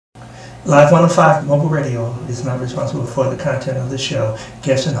Live 105 Mobile Radio is not responsible for the content of the show.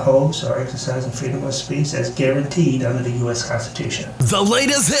 Guests and hosts are exercising freedom of speech as guaranteed under the U.S. Constitution. The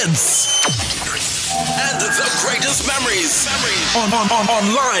latest hits and the greatest memories on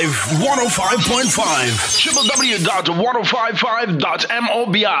Live 105.5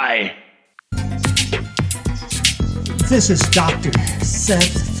 www.1055.mobi. This is Dr.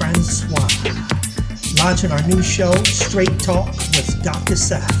 Seth Francois, launching our new show, Straight Talk with Dr.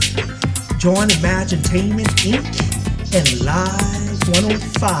 Seth. Join Imaginetainment Inc. and Live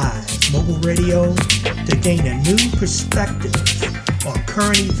 105 Mobile Radio to gain a new perspective on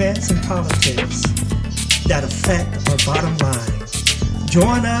current events and politics that affect our bottom line.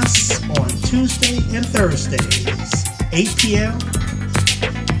 Join us on Tuesday and Thursdays, 8 p.m.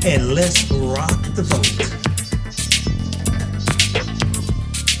 and let's rock the vote.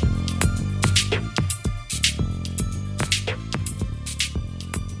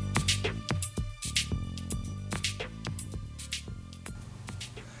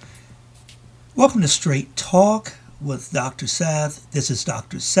 Welcome to Straight Talk with Dr. Seth. This is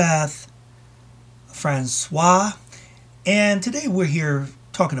Dr. Seth Francois, and today we're here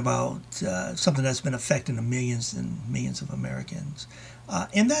talking about something that's been affecting the millions and millions of Americans,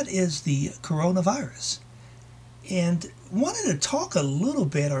 and that is the coronavirus. And wanted to talk a little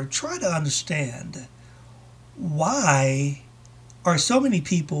bit or try to understand why are so many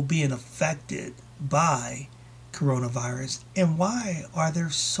people being affected by coronavirus, and why are there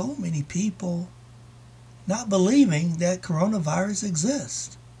so many people not believing that coronavirus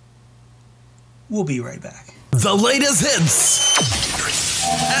exists? We'll be right back. The latest hits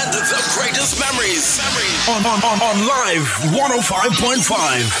and the greatest memories on Live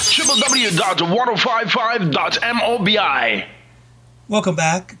 105.5 www.1055.mobi. Welcome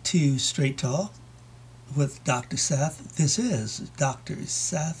back to Straight Talk with Dr. Seth. This is Dr.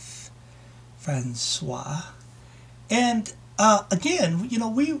 Seth Francois. And again,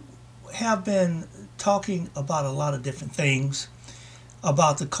 we have been talking about a lot of different things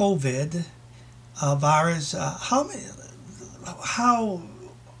about the COVID virus. How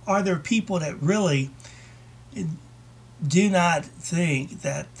are there people that really do not think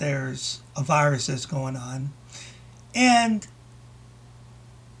that there's a virus that's going on? And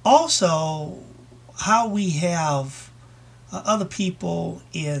also how we have other people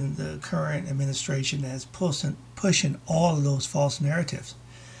in the current administration that's pushing all of those false narratives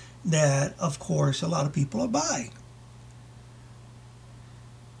that, of course, a lot of people are buying.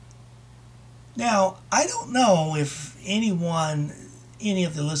 Now, I don't know if any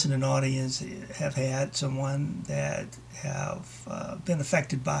of the listening audience have had someone that have been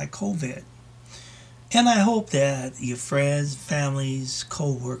affected by COVID. And I hope that your friends, families,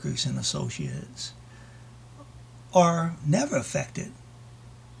 co-workers, and associates are never affected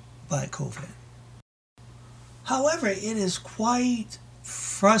by COVID. However, it is quite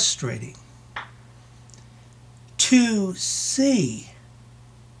frustrating to see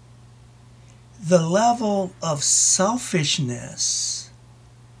the level of selfishness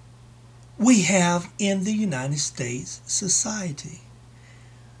we have in the United States society.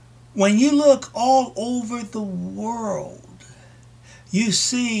 When you look all over the world, you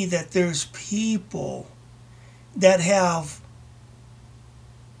see that there's people that have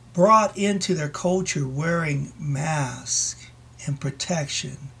brought into their culture wearing masks and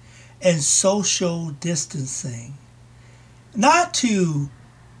protection and social distancing, not to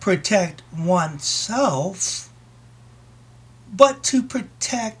protect oneself, but to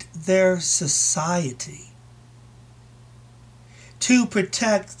protect their society, to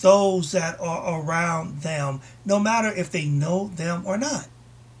protect those that are around them, no matter if they know them or not.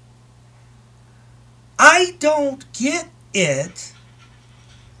 I don't get it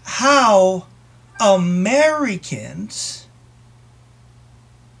how Americans,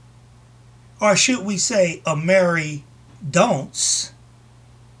 or should we say Ameri-don'ts,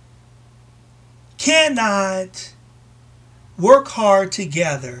 cannot work hard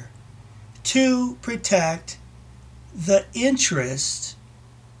together to protect the interests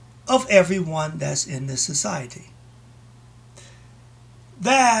of everyone that's in this society.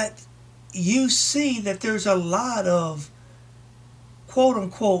 That you see that there's a lot of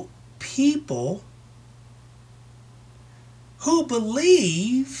quote-unquote people who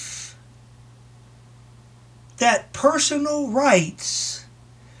believe that personal rights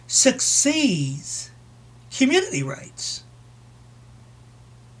succeeds community rights.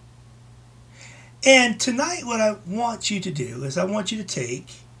 And tonight what I want you to do is I want you to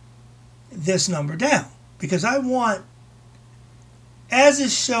take this number down, because I want, as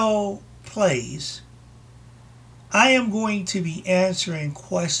this show plays, I am going to be answering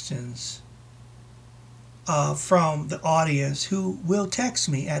questions from the audience who will text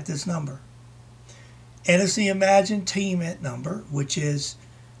me at this number. And it's the Imagine Teammate number, which is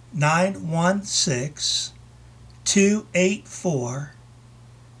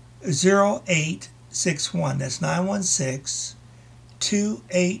 916-284-0861. That's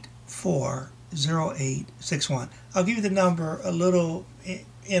 916-284-0861. I'll give you the number a little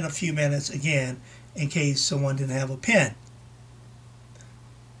in a few minutes again, in case someone didn't have a pen.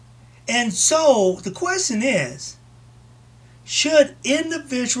 And so the question is, should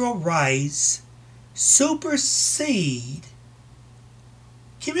individual rights supersede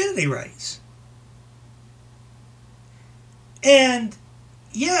community rights? And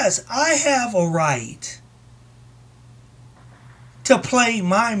yes, I have a right to play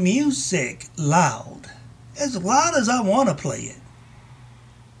my music loud as I want to play it.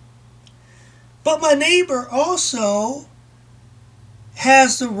 But my neighbor also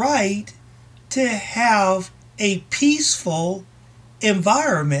has the right to have a peaceful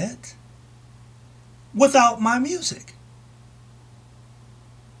environment without my music.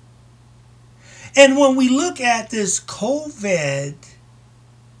 And when we look at this COVID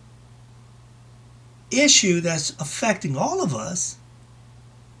issue that's affecting all of us,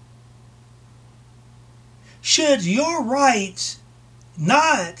 should your rights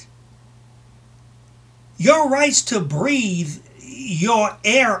to breathe your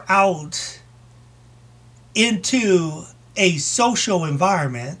air out into a social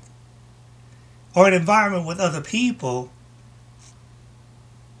environment or an environment with other people,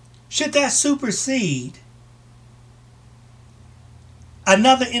 should that supersede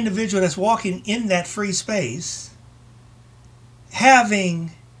another individual that's walking in that free space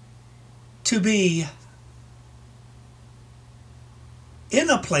having to be in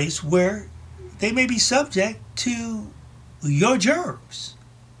a place where they may be subject to your germs?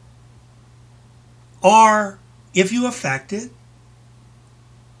 Or, if you affected,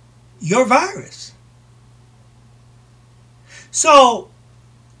 your virus. So,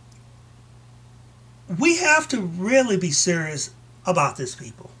 we have to really be serious about this,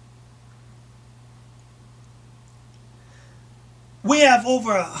 people. We have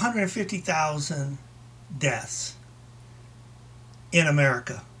over 150,000 deaths in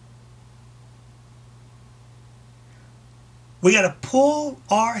America. We got to pull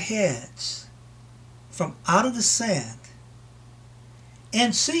our heads from out of the sand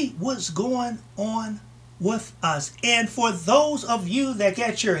and see what's going on with us. And for those of you that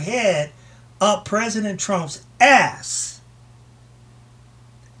get your head up President Trump's ass,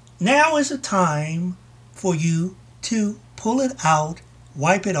 now is the time for you to pull it out,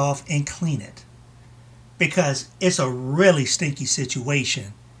 wipe it off, and clean it. Because it's a really stinky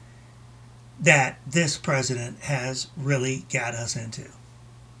situation that this president has really got us into.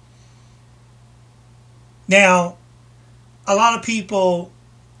 Now, a lot of people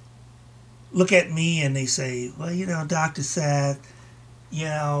look at me and they say, well, Dr. Seth,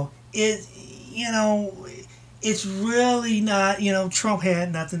 it's really not, Trump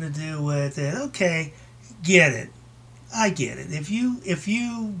had nothing to do with it. Okay, get it. I get it. If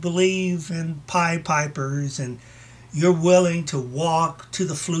you believe in Pied Pipers and you're willing to walk to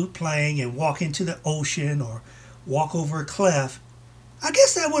the flute playing and walk into the ocean or walk over a cliff, I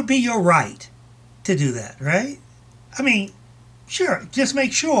guess that would be your right to do that, right? I mean, sure, just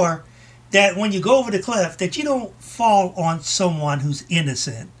make sure that when you go over the cliff that you don't fall on someone who's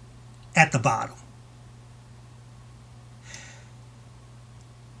innocent at the bottom.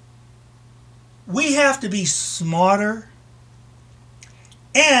 We have to be smarter,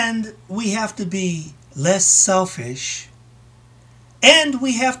 and we have to be less selfish, and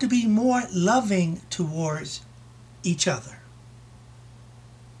we have to be more loving towards each other.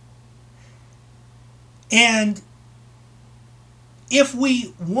 And if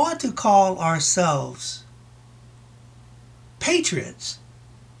we want to call ourselves patriots,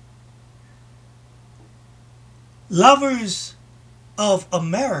 lovers of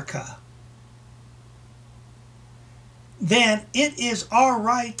America, then it is our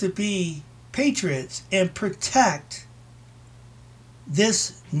right to be patriots and protect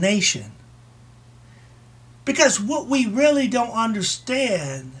this nation. Because what we really don't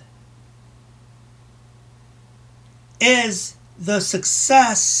understand is the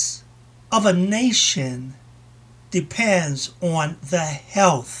success of a nation depends on the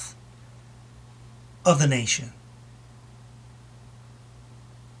health of the nation.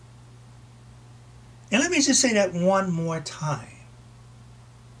 And let me just say that one more time.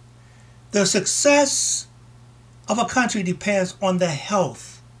 The success of a country depends on the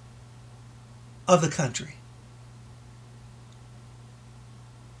health of the country.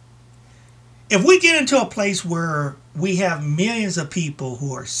 If we get into a place where we have millions of people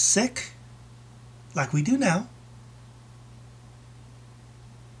who are sick, like we do now,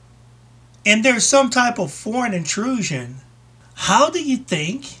 and there's some type of foreign intrusion, how do you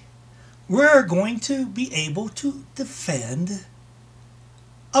think we're going to be able to defend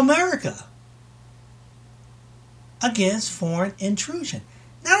America against foreign intrusion?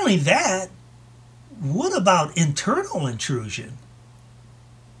 Not only that, what about internal intrusion?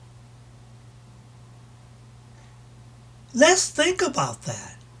 Let's think about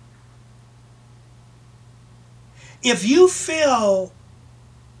that. If you feel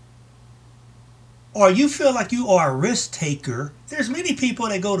like you are a risk taker, there's many people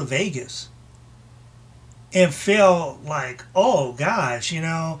that go to Vegas and feel like, oh gosh,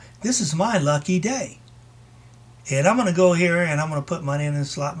 this is my lucky day. And I'm going to go here and I'm going to put money in the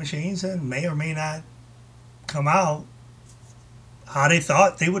slot machines and may or may not come out how they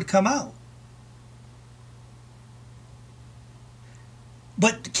thought they would come out.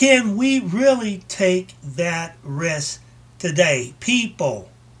 But can we really take that risk today?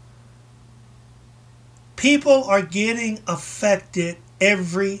 People are getting affected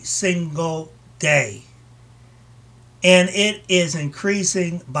every single day. And it is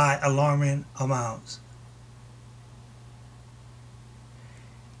increasing by alarming amounts.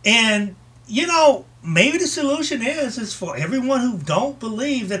 And, maybe the solution is for everyone who don't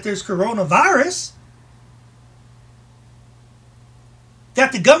believe that there's coronavirus,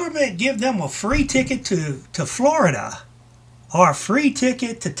 that the government give them a free ticket to Florida or a free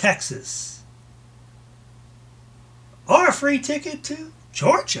ticket to Texas or a free ticket to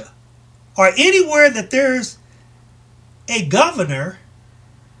Georgia or anywhere that there's a governor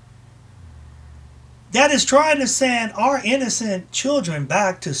that is trying to send our innocent children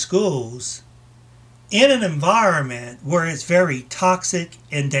back to schools in an environment where it's very toxic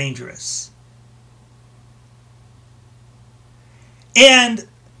and dangerous. And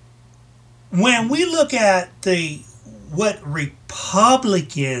when we look at what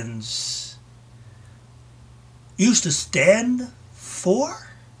Republicans used to stand for,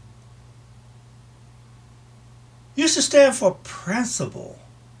 principle.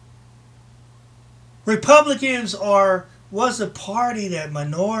 Republicans was a party that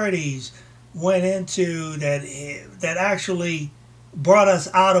minorities went into that actually brought us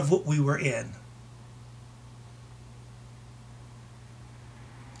out of what we were in.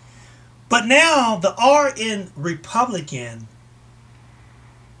 But now the R in Republican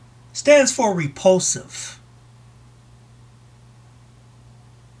stands for repulsive,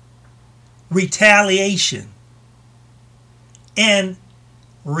 retaliation, and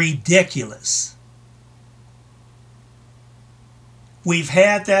ridiculous. We've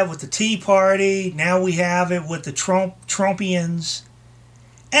had that with the Tea Party. Now we have it with the Trumpians.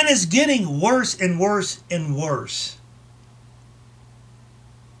 And it's getting worse and worse and worse.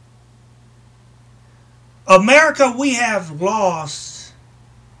 America, we have lost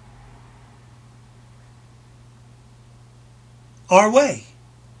our way.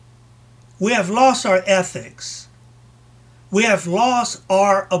 We have lost our ethics. We have lost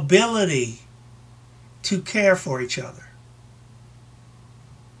our ability to care for each other.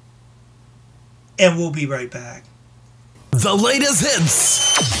 And we'll be right back. The latest hits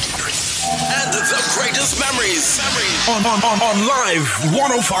and the greatest memories on Live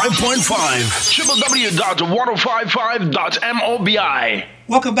 105.5 www.1055.mobi.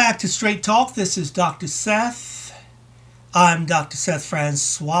 Welcome back to Straight Talk. This is Dr. Seth. I'm Dr. Seth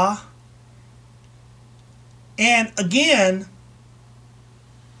Francois. And again,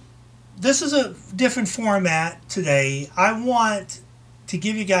 this is a different format today. I want to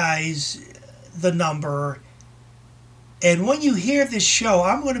give you guys the number. And when you hear this show,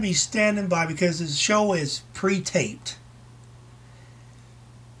 I'm going to be standing by because this show is pre-taped.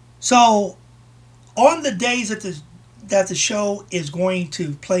 So, on the days that the show is going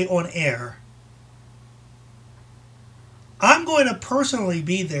to play on air, I'm going to personally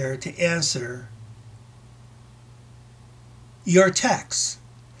be there to answer your texts.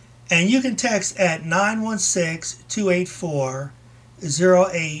 And you can text at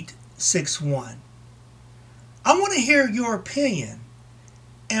 916-284-0861. I want to hear your opinion.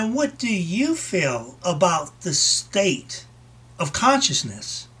 And what do you feel about the state of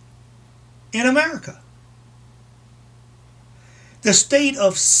consciousness in America? The state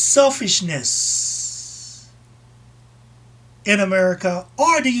of selfishness in America?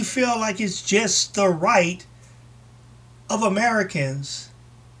 Or do you feel like it's just the right of Americans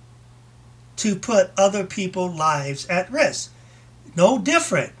to put other people's lives at risk? No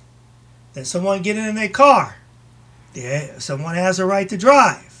different than someone getting in their car. Someone has a right to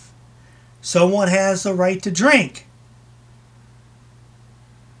drive. Someone has the right to drink.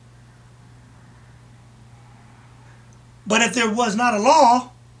 But if there was not a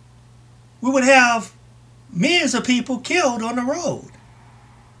law, we would have millions of people killed on the road.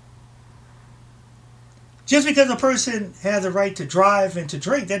 Just because a person has the right to drive and to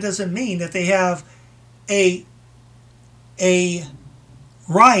drink, that doesn't mean that they have a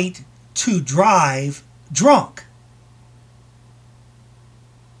right to drive drunk.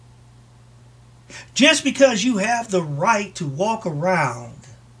 Just because you have the right to walk around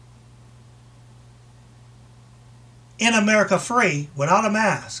in America free without a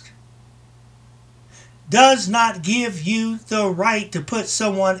mask does not give you the right to put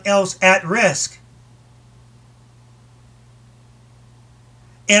someone else at risk.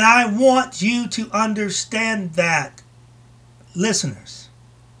 And I want you to understand that, listeners.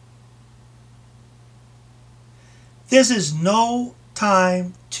 This is no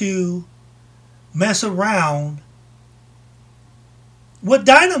time to mess around with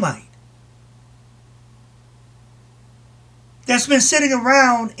dynamite that's been sitting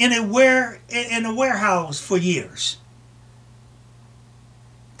around in a warehouse for years.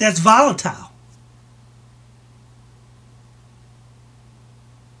 That's volatile.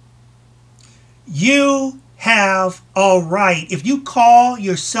 You have a right. If you call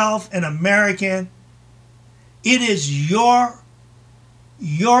yourself an American, it is your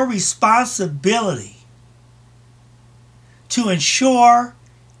responsibility to ensure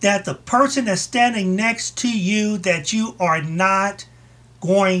that the person that's standing next to you, that you are not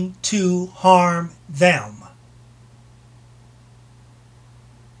going to harm them.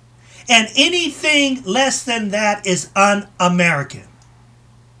 And anything less than that is un-American.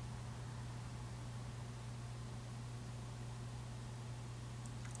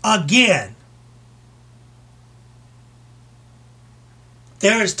 Again,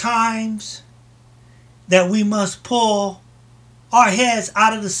 there is times that we must pull our heads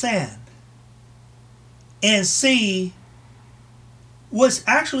out of the sand and see what's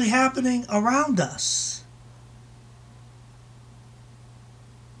actually happening around us.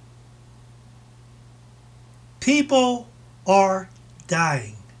 People are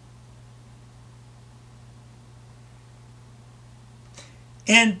dying.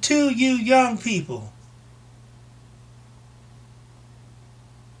 And to you young people,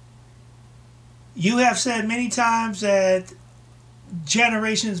 you have said many times that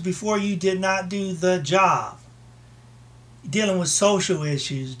generations before you did not do the job. Dealing with social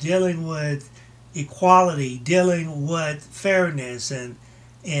issues, dealing with equality, dealing with fairness, and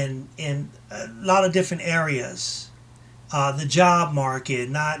in a lot of different areas. The job market,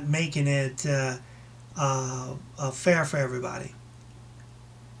 not making it fair for everybody.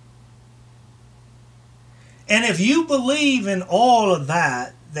 And if you believe in all of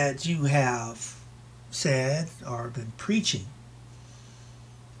that you have said or been preaching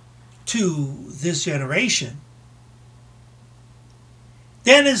to this generation,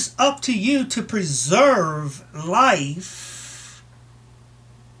 then it's up to you to preserve life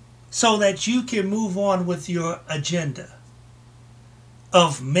so that you can move on with your agenda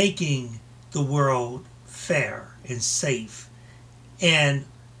of making the world fair and safe and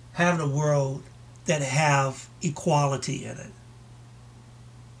having a world that have equality in it.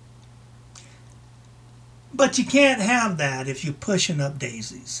 But you can't have that if you're pushing up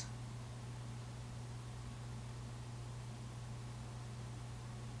daisies.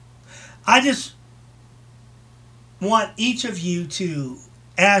 I just want each of you to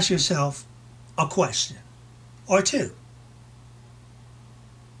ask yourself a question or two.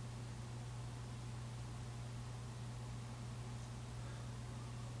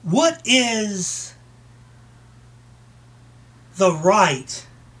 What is the right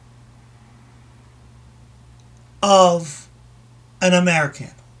of an American?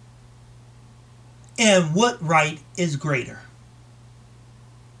 And what right is greater?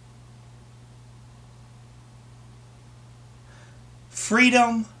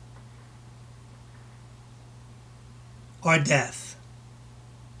 Freedom or death?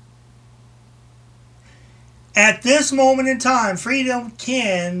 At this moment in time, freedom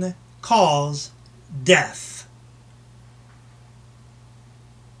can cause death.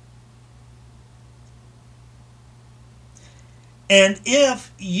 And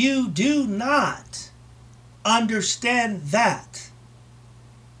if you do not understand that,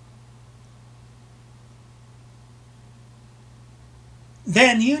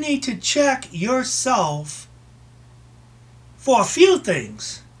 then you need to check yourself for a few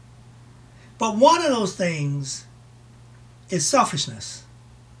things. But one of those things is selfishness.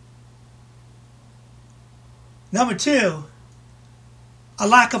 Number two, a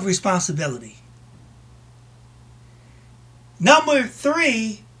lack of responsibility. Number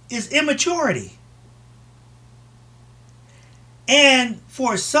 3 is immaturity. And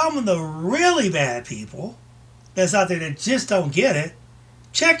for some of the really bad people that's out there that just don't get it,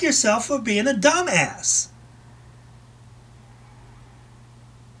 check yourself for being a dumbass.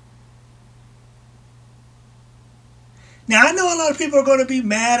 Now, I know a lot of people are going to be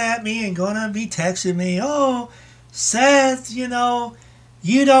mad at me and going to be texting me, oh, Seth, you don't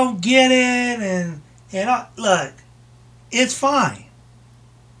get it. And look, it's fine.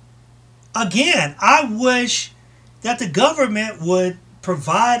 Again, I wish that the government would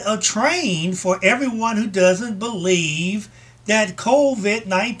provide a train for everyone who doesn't believe that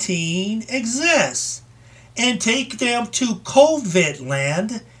COVID-19 exists and take them to COVID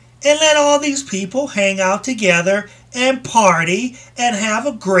land and let all these people hang out together and party and have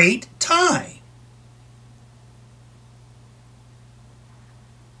a great time.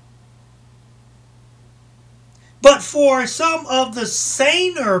 But for some of the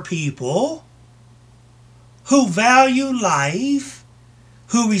saner people who value life,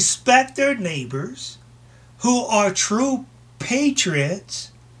 who respect their neighbors, who are true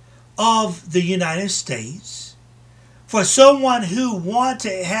patriots of the United States, for someone who wants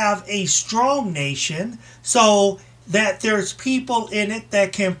to have a strong nation so that there's people in it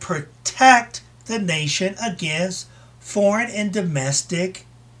that can protect the nation against foreign and domestic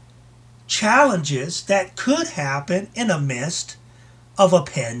challenges that could happen in the midst of a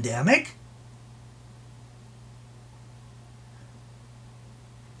pandemic,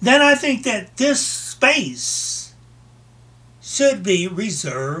 then I think that this space should be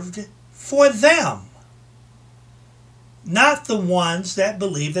reserved for them, not the ones that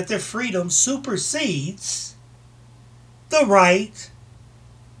believe that their freedom supersedes the right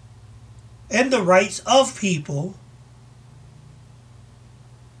and the rights of people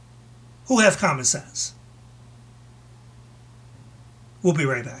who have common sense. We'll be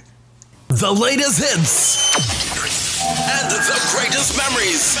right back. The latest hits and the greatest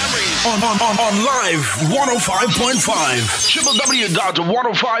memories on Live 105.5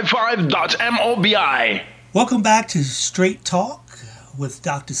 www.1055.mobi. Welcome back to Straight Talk with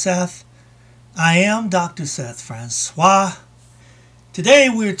Dr. Seth. I am Dr. Seth Francois. Today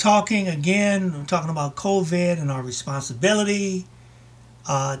we're talking about COVID and our responsibility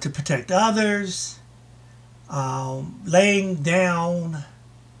to protect others, laying down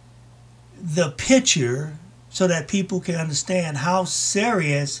the picture so that people can understand how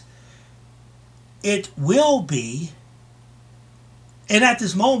serious it will be, and at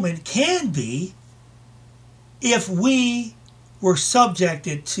this moment can be, if we were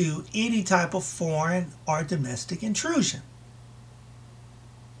subjected to any type of foreign or domestic intrusion.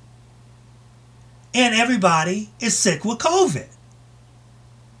 And everybody is sick with COVID.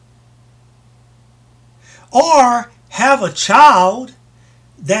 Or have a child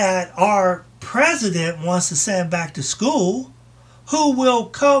that our president wants to send back to school, who will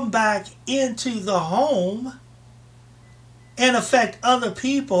come back into the home and affect other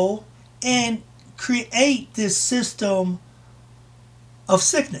people and create this system of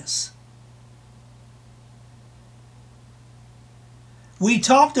sickness. We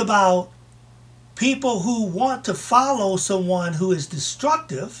talked about people who want to follow someone who is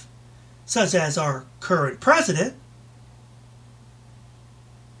destructive, such as our current president.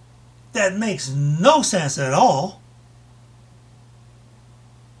 That makes no sense at all.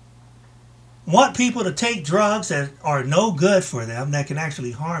 Want people to take drugs that are no good for them, that can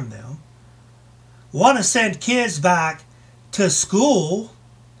actually harm them. Want to send kids back to school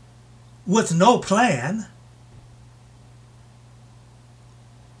with no plan.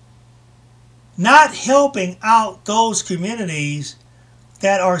 Not helping out those communities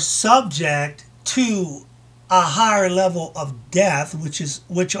that are subject to a higher level of death,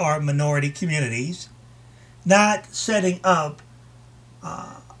 which are minority communities. Not setting up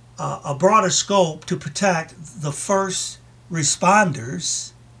a broader scope to protect the first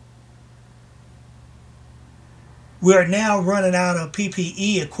responders. We are now running out of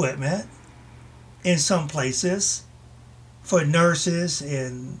PPE equipment in some places for nurses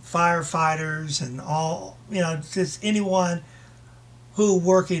and firefighters and all, just anyone who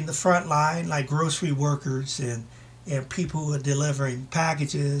work in the front line, like grocery workers and people who are delivering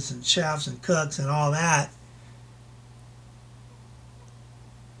packages and chefs and cooks and all that.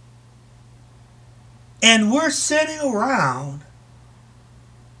 And we're sitting around.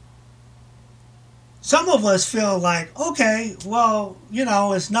 Some of us feel like, okay, well,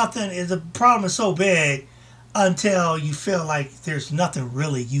 it's nothing. The problem is so big until you feel like there's nothing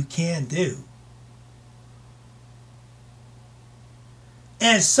really you can do.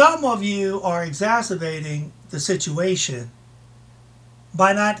 And some of you are exacerbating the situation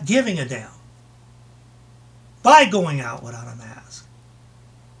by not giving a damn, by going out without a mask,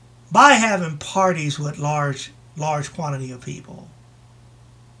 by having parties with large quantity of people,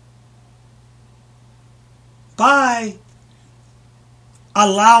 by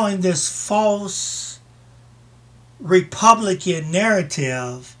allowing this false Republican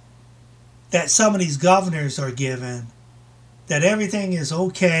narrative that some of these governors are given, that everything is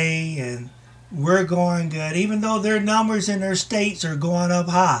okay and we're going good, even though their numbers in their states are going up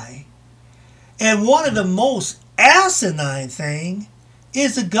high. And one of the most asinine thing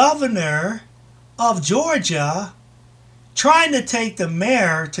is the governor of Georgia trying to take the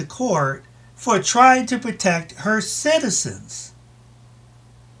mayor to court for trying to protect her citizens.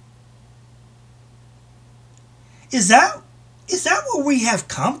 Is that where we have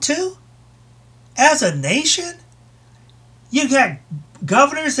come to as a nation? You got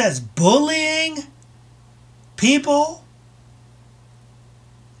governors that's bullying people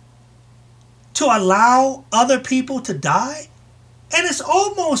to allow other people to die. And it's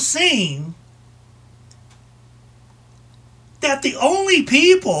almost seemed that the only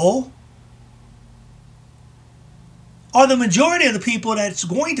people, or the majority of the people that's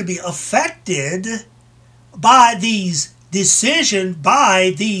going to be affected by these decisions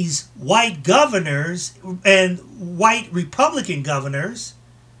by these white governors and white Republican governors,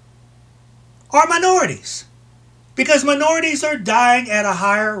 are minorities. Because minorities are dying at a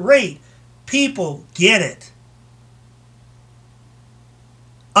higher rate. People, get it.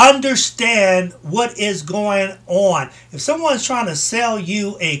 Understand what is going on. If someone's trying to sell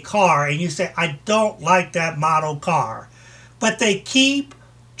you a car and you say, I don't like that model car, but they keep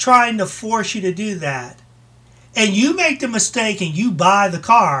trying to force you to do that, and you make the mistake and you buy the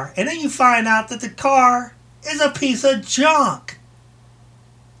car, and then you find out that the car is a piece of junk.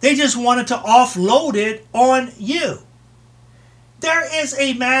 They just wanted to offload it on you. There is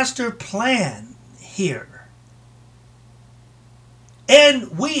a master plan here.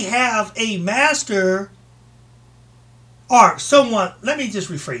 And we have a master, or someone, let me just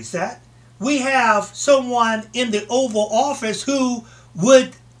rephrase that. We have someone in the Oval Office who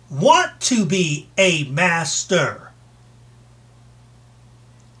would want to be a master.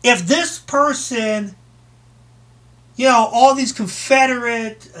 If this person, all these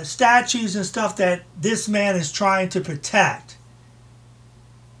Confederate statues and stuff that this man is trying to protect,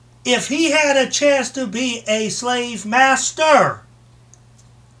 if he had a chance to be a slave master,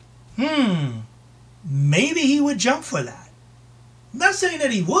 maybe he would jump for that. I'm not saying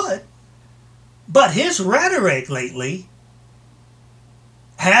that he would, but his rhetoric lately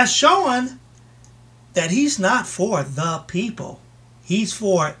has shown that he's not for the people. He's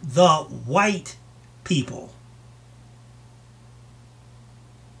for the white people.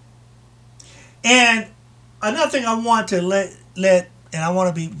 And another thing I want to let and I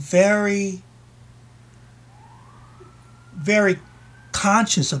want to be very, very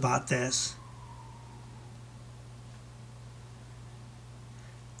conscious about this.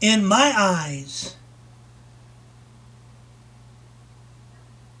 In my eyes,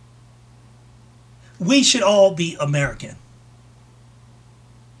 we should all be American.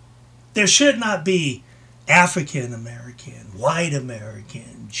 There should not be African American, white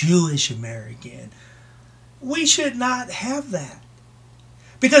American, Jewish American. We should not have that.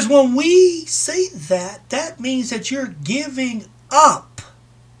 Because when we say that, that means that you're giving up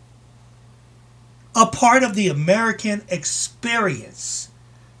a part of the American experience.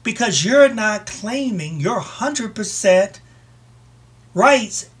 Because you're not claiming your 100%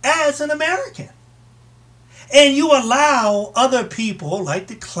 rights as an American. And you allow other people like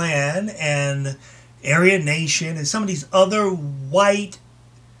the Klan and Aryan Nation and some of these other white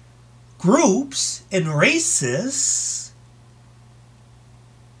groups and races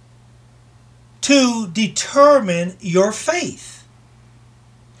to determine your faith.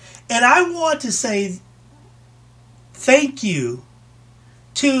 And I want to say thank you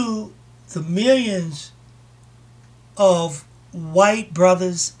to the millions of white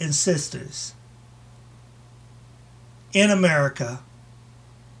brothers and sisters in America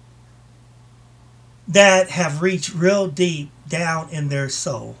that have reached real deep down in their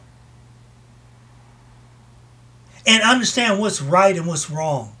soul and understand what's right and what's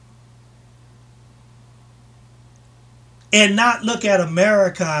wrong, and not look at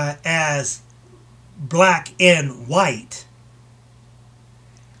America as black and white.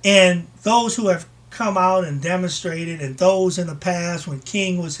 And those who have come out and demonstrated, and those in the past when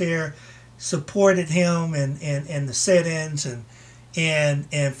King was here supported him and the sit-ins,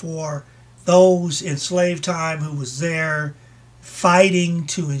 and for those in slave time who was there fighting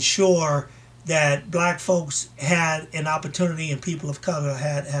to ensure that black folks had an opportunity and people of color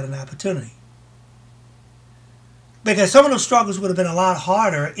had an opportunity. Because some of those struggles would have been a lot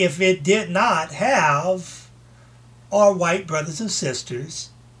harder if it did not have our white brothers and sisters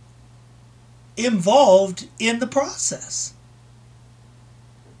involved in the process.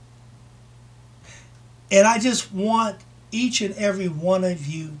 And I just want each and every one of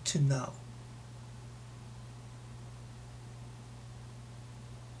you to know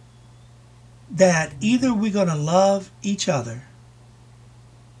that either we're going to love each other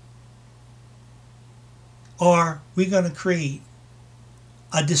or we're going to create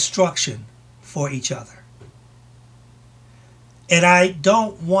a destruction for each other. And I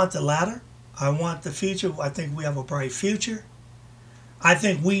don't want the latter. I want the future. I think we have a bright future. I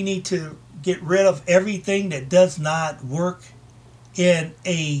think we need to get rid of everything that does not work in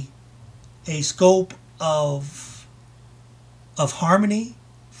a scope of harmony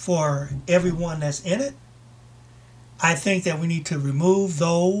for everyone that's in it. I think that we need to remove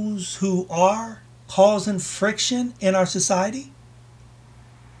those who are causing friction in our society.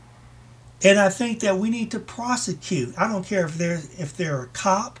 And I think that we need to prosecute. I don't care if they're a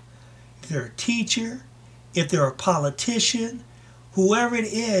cop, if they're a teacher, if they're a politician, whoever it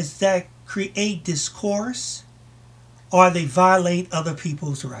is that create discourse or they violate other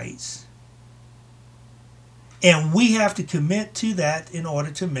people's rights. And we have to commit to that in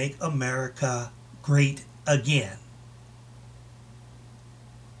order to make America great again.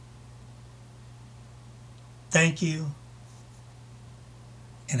 Thank you,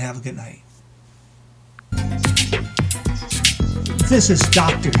 and have a good night. This is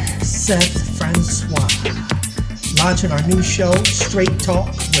Dr. Seth Francois, launching our new show, Straight Talk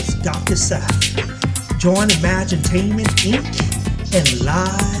with Dr. Seth. Join Imagentainment Inc. and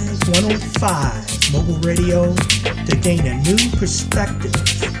Live 105 mobile radio to gain a new perspective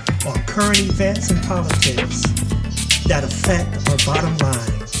on current events and politics that affect our bottom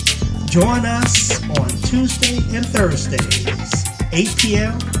line. Join us on Tuesday and Thursdays, 8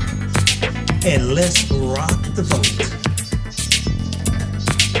 p.m., and let's rock the vote.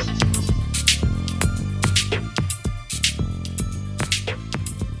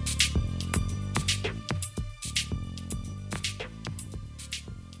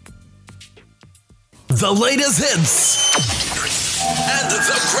 The latest hits and the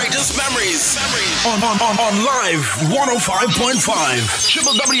greatest memories on Live 105.5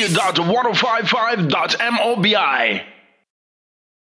 www.1055.mobi.